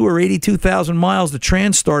 72 or 82,000 miles. The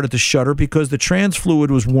trans started to shutter because the trans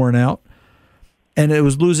fluid was worn out, and it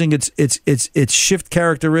was losing its shift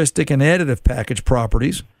characteristic and additive package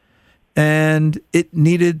properties, and it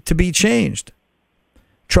needed to be changed.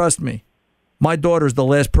 Trust me. My daughter's the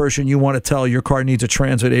last person you want to tell your car needs a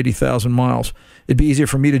trans at 80,000 miles. It'd be easier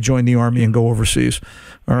for me to join the Army and go overseas.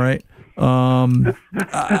 All right. I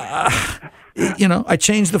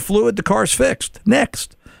changed the fluid. The car's fixed.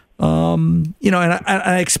 Next. And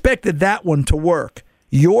I expected that one to work.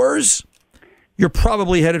 Yours, you're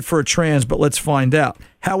probably headed for a trans, but let's find out.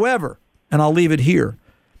 However, and I'll leave it here,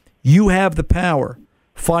 you have the power.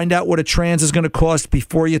 Find out what a trans is going to cost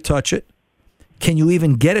before you touch it. Can you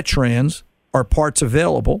even get a trans? Are parts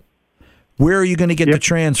available? Where are you going to get the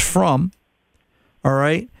trans from? All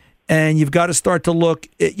right. And you've got to start to look,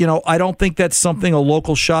 I don't think that's something a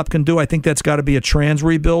local shop can do. I think that's got to be a trans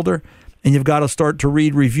rebuilder. And you've got to start to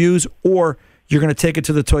read reviews, or you're going to take it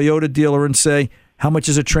to the Toyota dealer and say, how much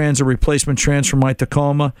is a replacement trans for my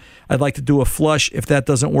Tacoma? I'd like to do a flush. If that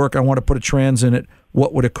doesn't work, I want to put a trans in it.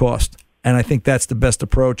 What would it cost? And I think that's the best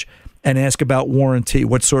approach. And ask about warranty.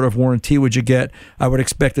 What sort of warranty would you get? I would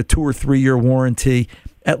expect a 2 or 3 year warranty,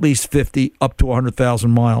 at least 50 up to 100,000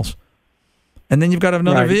 miles. And then you've got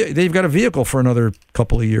another. Then you've got a vehicle for another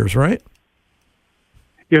couple of years, right?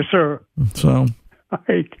 Yes, sir. So,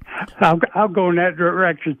 I'll go in that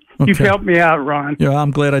direction. Okay. You've helped me out, Ron. Yeah, I'm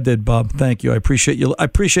glad I did, Bob. Thank you. I appreciate you. I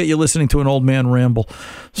appreciate you listening to an old man ramble.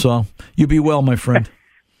 So, you be well, my friend.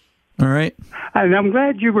 All right. And I'm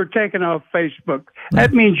glad you were taken off Facebook.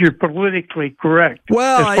 That means you're politically correct,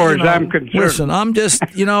 well, as far as I'm concerned. Listen, I'm just,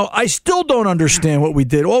 I still don't understand what we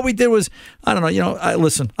did. All we did was, I don't know,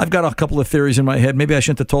 listen, I've got a couple of theories in my head. Maybe I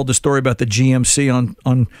shouldn't have told the story about the GMC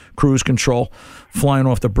on cruise control flying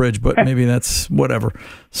off the bridge, but maybe that's whatever.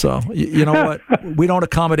 So, you know what? We don't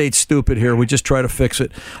accommodate stupid here. We just try to fix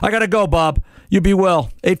it. I got to go, Bob. You be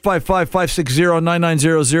well.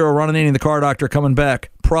 855-560-9900. Ron Ananian, the Car Doctor, coming back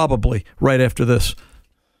probably right after this.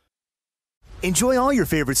 Enjoy all your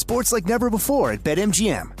favorite sports like never before at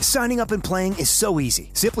BetMGM. Signing up and playing is so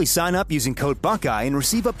easy. Simply sign up using code Buckeye and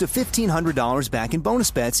receive up to $1,500 back in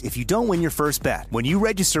bonus bets if you don't win your first bet. When you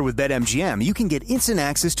register with BetMGM, you can get instant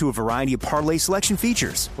access to a variety of parlay selection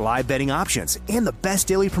features, live betting options, and the best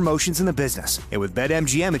daily promotions in the business. And with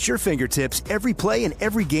BetMGM at your fingertips, every play and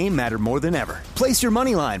every game matter more than ever. Place your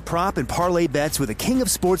moneyline, prop, and parlay bets with the king of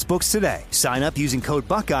sportsbooks today. Sign up using code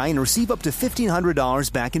Buckeye and receive up to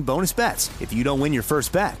 $1,500 back in bonus bets if you don't win your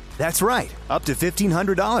first bet. That's right, up to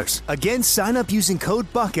 $1,500. Again, sign up using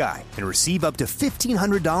code Buckeye and receive up to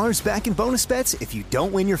 $1,500 back in bonus bets if you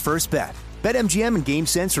don't win your first bet. BetMGM and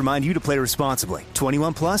GameSense remind you to play responsibly.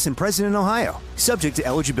 21 plus and present in Ohio. Subject to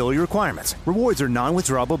eligibility requirements. Rewards are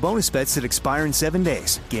non-withdrawable bonus bets that expire in 7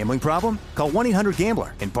 days. Gambling problem? Call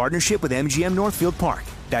 1-800-GAMBLER in partnership with MGM Northfield Park.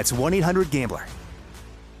 That's 1-800-GAMBLER.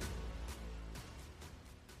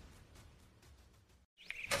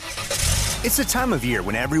 It's the time of year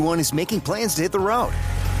when everyone is making plans to hit the road.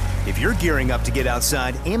 If you're gearing up to get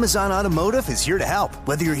outside, Amazon Automotive is here to help.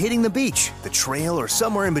 Whether you're hitting the beach, the trail, or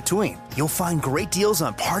somewhere in between, you'll find great deals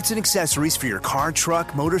on parts and accessories for your car,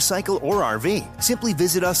 truck, motorcycle, or RV. Simply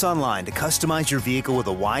visit us online to customize your vehicle with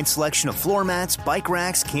a wide selection of floor mats, bike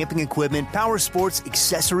racks, camping equipment, power sports,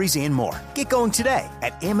 accessories, and more. Get going today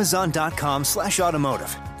at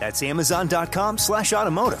Amazon.com/automotive. That's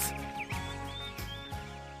Amazon.com/automotive.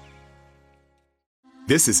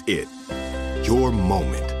 This is it. Your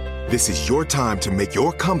moment. This is your time to make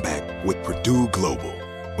your comeback with Purdue Global.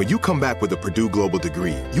 When you come back with a Purdue Global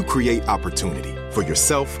degree, you create opportunity for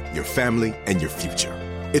yourself, your family, and your future.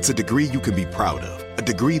 It's a degree you can be proud of, a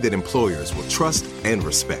degree that employers will trust and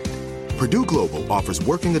respect. Purdue Global offers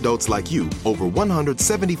working adults like you over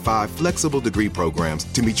 175 flexible degree programs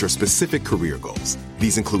to meet your specific career goals.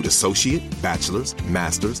 These include associate, bachelor's,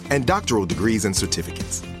 master's, and doctoral degrees and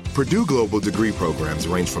certificates. Purdue Global degree programs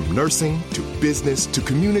range from nursing to business to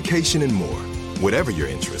communication and more. Whatever your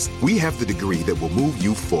interest, we have the degree that will move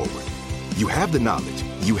you forward. You have the knowledge,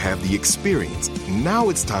 you have the experience. Now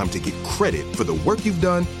it's time to get credit for the work you've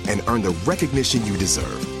done and earn the recognition you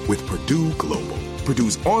deserve with Purdue Global,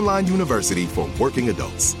 Purdue's online university for working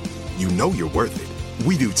adults. You know you're worth it.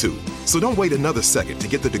 We do too. So don't wait another second to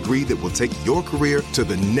get the degree that will take your career to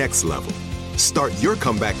the next level. Start your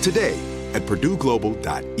comeback today at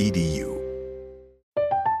purdueglobal.edu.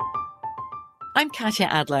 I'm Katya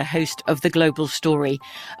Adler, host of The Global Story.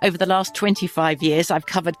 Over the last 25 years, I've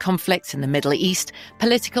covered conflicts in the Middle East,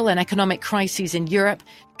 political and economic crises in Europe,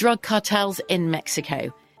 drug cartels in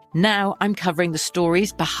Mexico. Now I'm covering the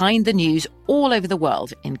stories behind the news all over the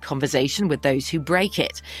world in conversation with those who break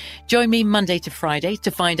it. Join me Monday to Friday to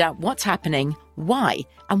find out what's happening, why,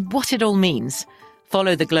 and what it all means.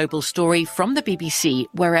 Follow The Global Story from the BBC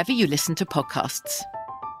wherever you listen to podcasts.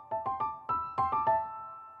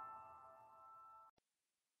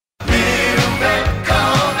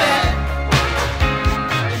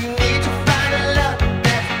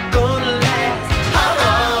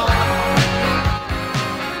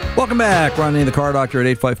 Welcome back. Ron Ananian, the Car Doctor,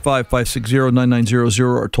 at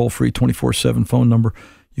 855-560-9900, our toll-free 24/7 phone number.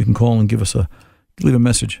 You can call and leave a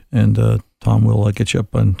message, and Tom will get you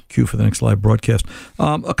up on cue for the next live broadcast.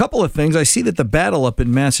 A couple of things. I see that the battle up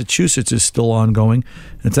in Massachusetts is still ongoing,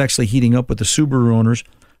 and it's actually heating up with the Subaru owners.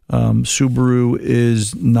 Subaru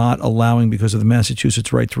is not allowing, because of the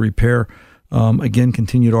Massachusetts right to repair, again,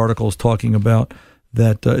 continued articles talking about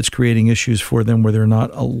that it's creating issues for them where they're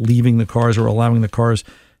not leaving the cars or allowing the cars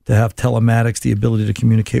to have telematics, the ability to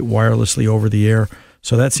communicate wirelessly over the air.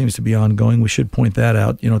 So that seems to be ongoing. We should point that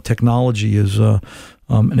out. Technology is an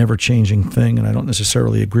ever-changing thing, and I don't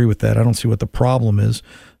necessarily agree with that. I don't see what the problem is.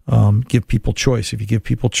 Give people choice. If you give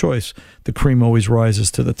people choice, the cream always rises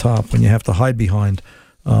to the top. When you have to hide behind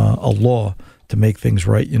a law to make things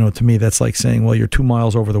right, to me, that's like saying, well, you're 2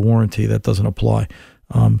 miles over the warranty. That doesn't apply.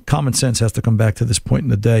 Common sense has to come back to this point in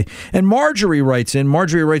the day. And Marjorie writes in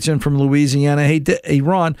from Louisiana. Hey,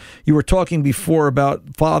 Ron, you were talking before about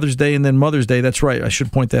Father's Day and then Mother's Day. That's right. I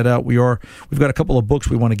should point that out. We've got a couple of books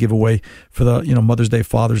we want to give away for the, Mother's Day,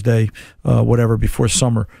 Father's Day, whatever, before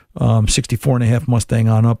summer. 64 and a half Mustang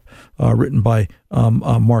on up, written by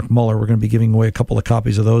Mark Muller. We're going to be giving away a couple of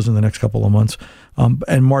copies of those in the next couple of months.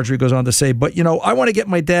 And Marjorie goes on to say, but, I want to get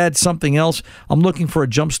my dad something else. I'm looking for a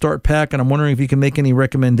Jumpstart pack, and I'm wondering if you can make any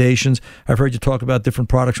recommendations. I've heard you talk about different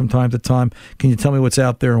products from time to time. Can you tell me what's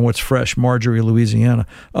out there and what's fresh? Marjorie, Louisiana.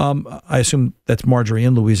 I assume that's Marjorie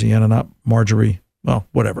in Louisiana, not Marjorie. Well,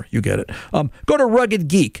 whatever. You get it. Go to Rugged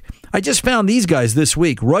Geek. I just found these guys this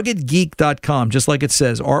week. RuggedGeek.com, just like it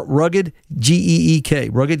says. Rugged, G-E-E-K.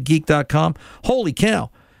 RuggedGeek.com. Holy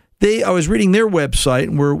cow. I was reading their website,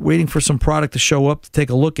 and we're waiting for some product to show up to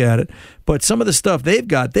take a look at it. But some of the stuff they've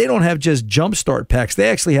got, they don't have just Jumpstart packs. They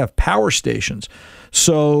actually have power stations.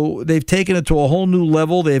 So they've taken it to a whole new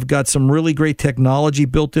level. They've got some really great technology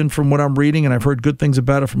built in from what I'm reading, and I've heard good things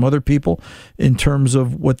about it from other people in terms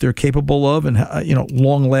of what they're capable of and,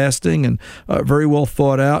 long-lasting and very well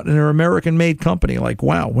thought out. And they're an American-made company. Like,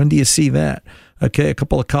 wow, when do you see that? Okay, a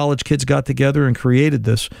couple of college kids got together and created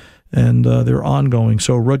this, and they're ongoing.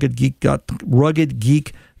 So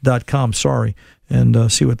ruggedgeek.com,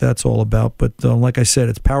 and see what that's all about. But like I said,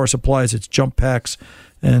 it's power supplies, it's jump packs,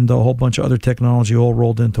 and a whole bunch of other technology all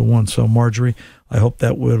rolled into one. So Marjorie, I hope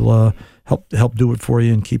that will help do it for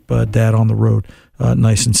you and keep Dad on the road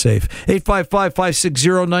nice and safe.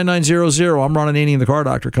 855-560-9900. I'm Ron Ananian, the Car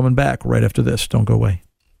Doctor, coming back right after this. Don't go away.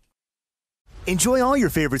 Enjoy all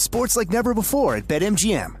your favorite sports like never before at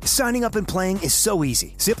BetMGM. Signing up and playing is so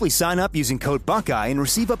easy. Simply sign up using code Buckeye and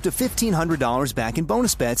receive up to $1,500 back in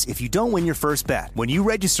bonus bets if you don't win your first bet. When you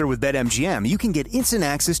register with BetMGM, you can get instant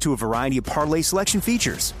access to a variety of parlay selection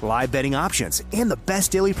features, live betting options, and the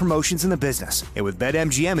best daily promotions in the business. And with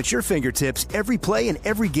BetMGM at your fingertips, every play and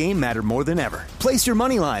every game matter more than ever. Place your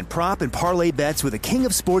moneyline, prop, and parlay bets with the king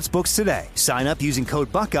of sportsbooks today. Sign up using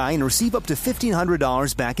code Buckeye and receive up to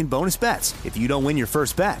 $1,500 back in bonus bets if you don't win your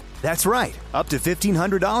first bet. That's right, up to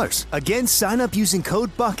 $1,500. Again, sign up using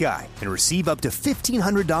code Buckeye and receive up to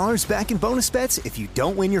 $1,500 back in bonus bets if you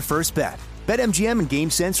don't win your first bet. BetMGM and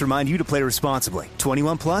GameSense remind you to play responsibly.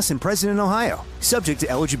 21 plus and present in Ohio. Subject to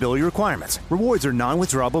eligibility requirements. Rewards are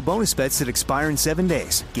non-withdrawable bonus bets that expire in 7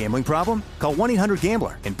 days. Gambling problem? Call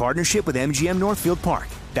 1-800-GAMBLER in partnership with MGM Northfield Park.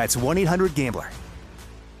 That's 1-800-GAMBLER.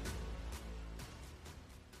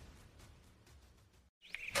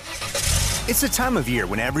 It's the time of year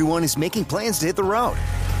when everyone is making plans to hit the road.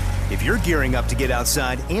 If you're gearing up to get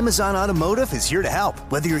outside, Amazon Automotive is here to help.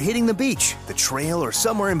 Whether you're hitting the beach, the trail, or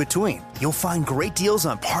somewhere in between, you'll find great deals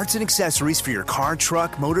on parts and accessories for your car,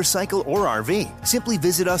 truck, motorcycle, or RV. Simply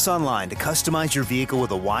visit us online to customize your vehicle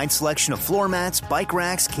with a wide selection of floor mats, bike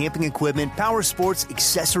racks, camping equipment, power sports,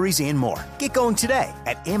 accessories, and more. Get going today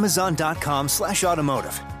at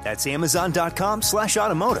Amazon.com/automotive. That's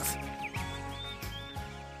Amazon.com/automotive.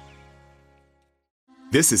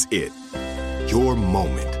 This is it. Your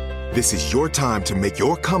moment. This is your time to make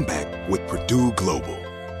your comeback with Purdue Global.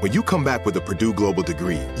 When you come back with a Purdue Global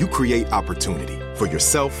degree, you create opportunity for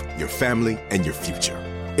yourself, your family, and your future.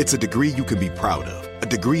 It's a degree you can be proud of, a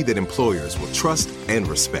degree that employers will trust and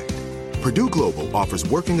respect. Purdue Global offers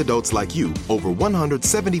working adults like you over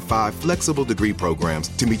 175 flexible degree programs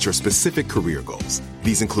to meet your specific career goals.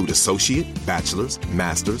 These include associate, bachelor's,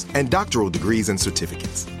 master's, and doctoral degrees and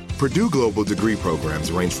certificates. Purdue Global degree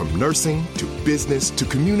programs range from nursing to business to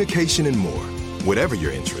communication and more. Whatever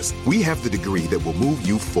your interest, we have the degree that will move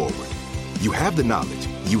you forward. You have the knowledge,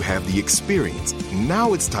 you have the experience.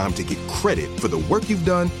 Now it's time to get credit for the work you've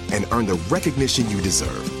done and earn the recognition you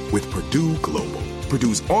deserve with Purdue Global,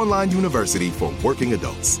 Purdue's online university for working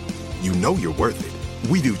adults. You know you're worth it.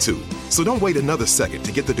 We do too. So don't wait another second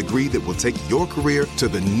to get the degree that will take your career to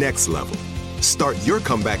the next level. Start your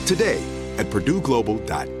comeback today at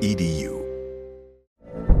purdueglobal.edu.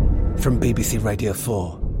 From BBC Radio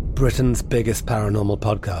 4, Britain's biggest paranormal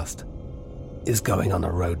podcast is going on a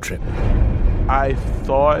road trip. I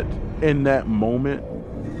thought in that moment,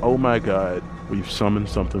 oh my God, we've summoned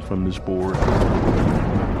something from this board.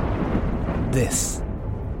 This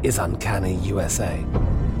is Uncanny USA.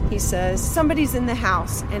 He says, somebody's in the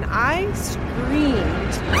house, and I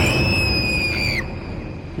screamed.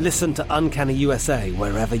 Listen to Uncanny USA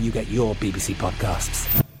wherever you get your BBC podcasts,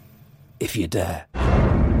 if you dare.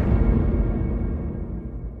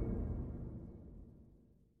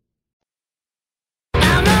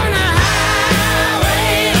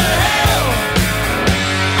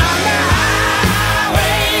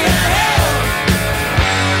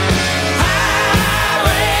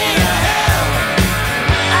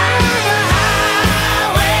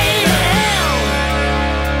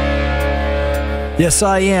 Yes,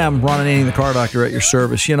 I am. Ron Ananian, the Car Doctor, at your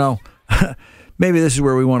service. You know, maybe this is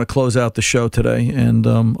where we want to close out the show today, and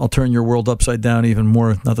I'll turn your world upside down even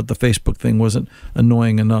more. Not that the Facebook thing wasn't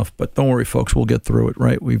annoying enough, but don't worry, folks. We'll get through it,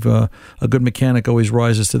 right? We've a good mechanic always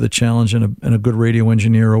rises to the challenge, and a good radio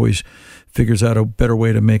engineer always figures out a better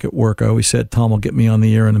way to make it work. I always said Tom will get me on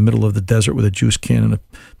the air in the middle of the desert with a juice can and a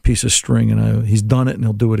piece of string, and he's done it, and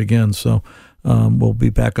he'll do it again. So we'll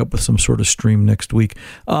be back up with some sort of stream next week.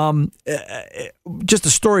 Just a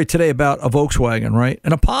story today about a Volkswagen, right?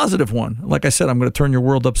 And a positive one. Like I said, I'm going to turn your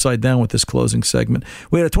world upside down with this closing segment.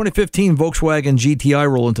 We had a 2015 Volkswagen GTI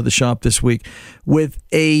roll into the shop this week with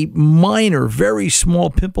a minor, very small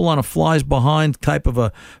pimple on a flies behind type of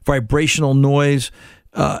a vibrational noise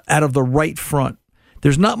out of the right front.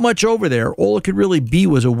 There's not much over there. All it could really be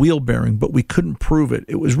was a wheel bearing, but we couldn't prove it.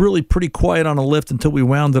 It was really pretty quiet on a lift until we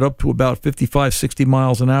wound it up to about 55, 60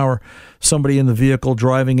 miles an hour. Somebody in the vehicle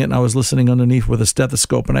driving it, and I was listening underneath with a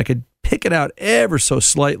stethoscope, and I could pick it out ever so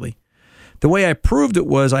slightly. The way I proved it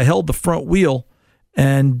was I held the front wheel,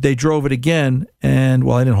 and they drove it again, and,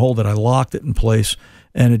 well, I didn't hold it. I locked it in place,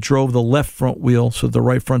 and it drove the left front wheel, so the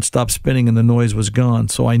right front stopped spinning, and the noise was gone.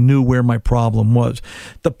 So I knew where my problem was.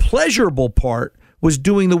 The pleasurable part was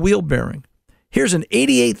doing the wheel bearing. Here's an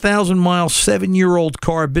 88,000-mile, 7-year-old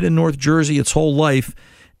car, been in North Jersey its whole life,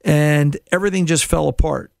 and everything just fell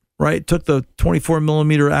apart, right? Took the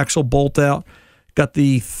 24-millimeter axle bolt out, got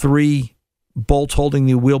the 3 bolts holding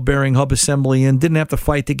the wheel bearing hub assembly in, didn't have to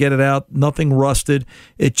fight to get it out, nothing rusted.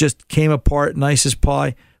 It just came apart, nice as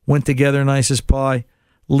pie, went together, nice as pie,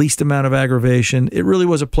 least amount of aggravation. It really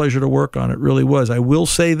was a pleasure to work on. It really was. I will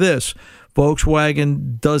say this,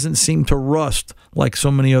 Volkswagen doesn't seem to rust like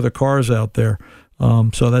so many other cars out there.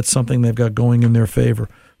 So that's something they've got going in their favor.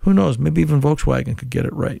 Who knows? Maybe even Volkswagen could get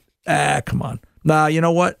it right. Come on. Nah, you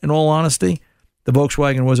know what? In all honesty, the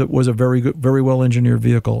Volkswagen was a very good, very well engineered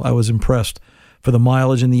vehicle. I was impressed for the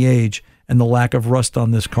mileage and the age and the lack of rust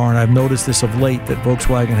on this car. And I've noticed this of late that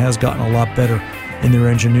Volkswagen has gotten a lot better in their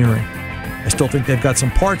engineering. I still think they've got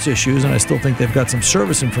some parts issues, and I still think they've got some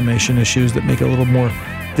service information issues that make it a little more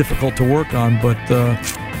difficult to work on, but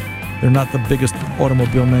they're not the biggest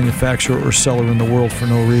automobile manufacturer or seller in the world for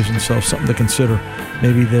no reason, so something to consider.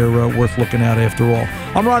 Maybe they're worth looking at after all.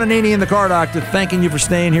 I'm Ron Ananian, the Car Doctor, thanking you for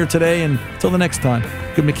staying here today, and until the next time,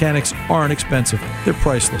 good mechanics aren't expensive. They're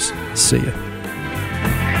priceless. See ya.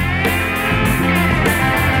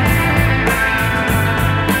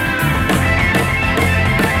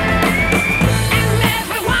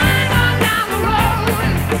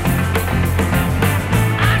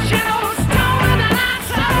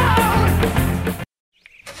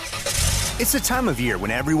 It's the time of year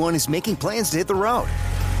when everyone is making plans to hit the road.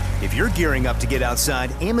 If you're gearing up to get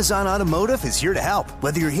outside, Amazon Automotive is here to help.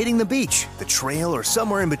 Whether you're hitting the beach, the trail, or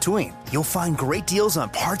somewhere in between, you'll find great deals on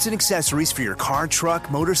parts and accessories for your car,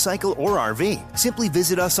 truck, motorcycle, or RV. Simply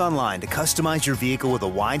visit us online to customize your vehicle with a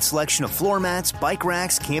wide selection of floor mats, bike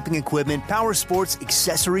racks, camping equipment, power sports,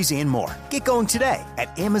 accessories, and more. Get going today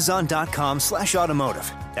at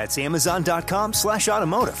Amazon.com/automotive. That's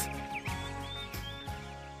Amazon.com/automotive.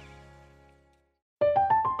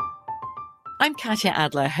 I'm Katya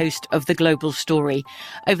Adler, host of The Global Story.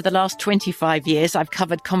 Over the last 25 years, I've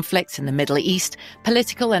covered conflicts in the Middle East,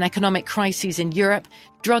 political and economic crises in Europe,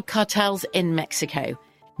 drug cartels in Mexico.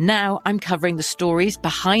 Now I'm covering the stories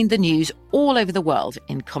behind the news all over the world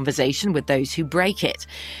in conversation with those who break it.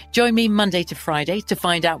 Join me Monday to Friday to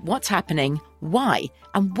find out what's happening, why,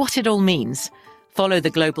 and what it all means. Follow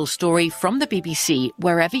The Global Story from the BBC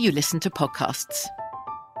wherever you listen to podcasts.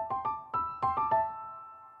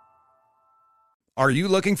 Are you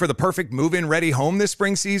looking for the perfect move-in ready home this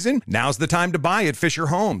spring season? Now's the time to buy at Fisher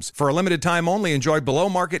Homes. For a limited time only, enjoy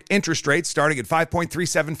below-market interest rates starting at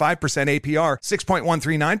 5.375% APR,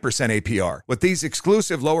 6.139% APR. With these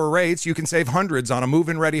exclusive lower rates, you can save hundreds on a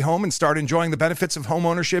move-in ready home and start enjoying the benefits of home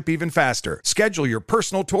ownership even faster. Schedule your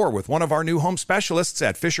personal tour with one of our new home specialists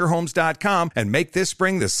at FisherHomes.com and make this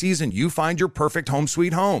spring the season you find your perfect home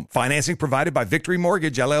sweet home. Financing provided by Victory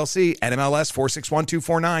Mortgage, LLC, NMLS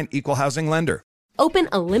 461249, Equal Housing Lender. Open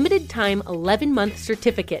a limited-time 11-month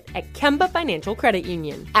certificate at Kemba Financial Credit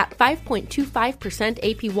Union. At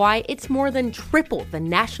 5.25% APY, it's more than triple the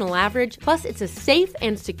national average, plus it's a safe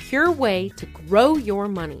and secure way to grow your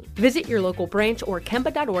money. Visit your local branch or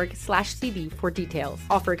kemba.org/CD for details.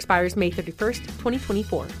 Offer expires May 31st,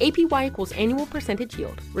 2024. APY equals annual percentage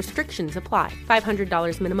yield. Restrictions apply.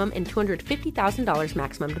 $500 minimum and $250,000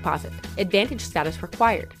 maximum deposit. Advantage status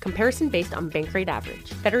required. Comparison based on bank rate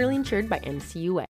average. Federally insured by NCUA.